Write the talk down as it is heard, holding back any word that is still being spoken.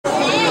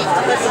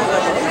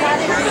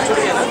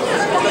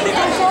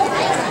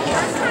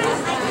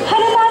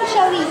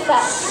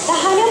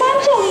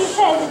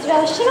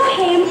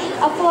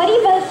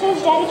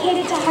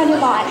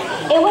Hanuman.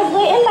 It was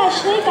written by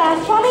Shri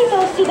Goswami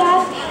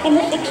Tulsidas in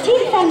the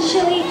 16th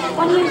century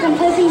when he was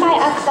imprisoned by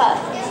Akbar.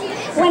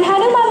 When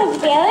Hanuman was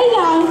very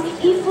young,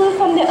 he flew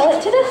from the earth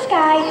to the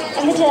sky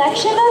in the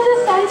direction of the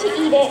sun to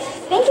eat it,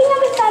 thinking of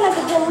the sun as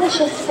a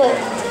delicious food.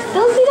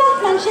 Tulsidas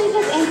mentions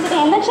this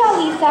incident in the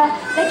Chalisa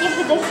that gives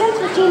the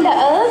distance between the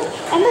earth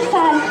and the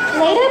sun,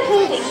 later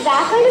proved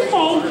exactly the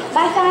same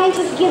by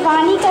scientist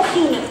Giovanni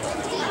Cassini.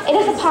 It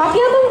is a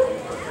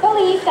popular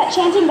belief that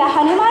chanting the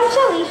Hanuman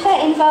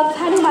Chalisa invokes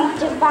Hanuman's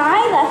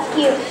divine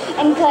rescue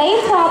in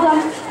grave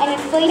problems and in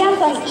freedom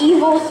from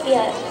evil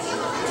spirits.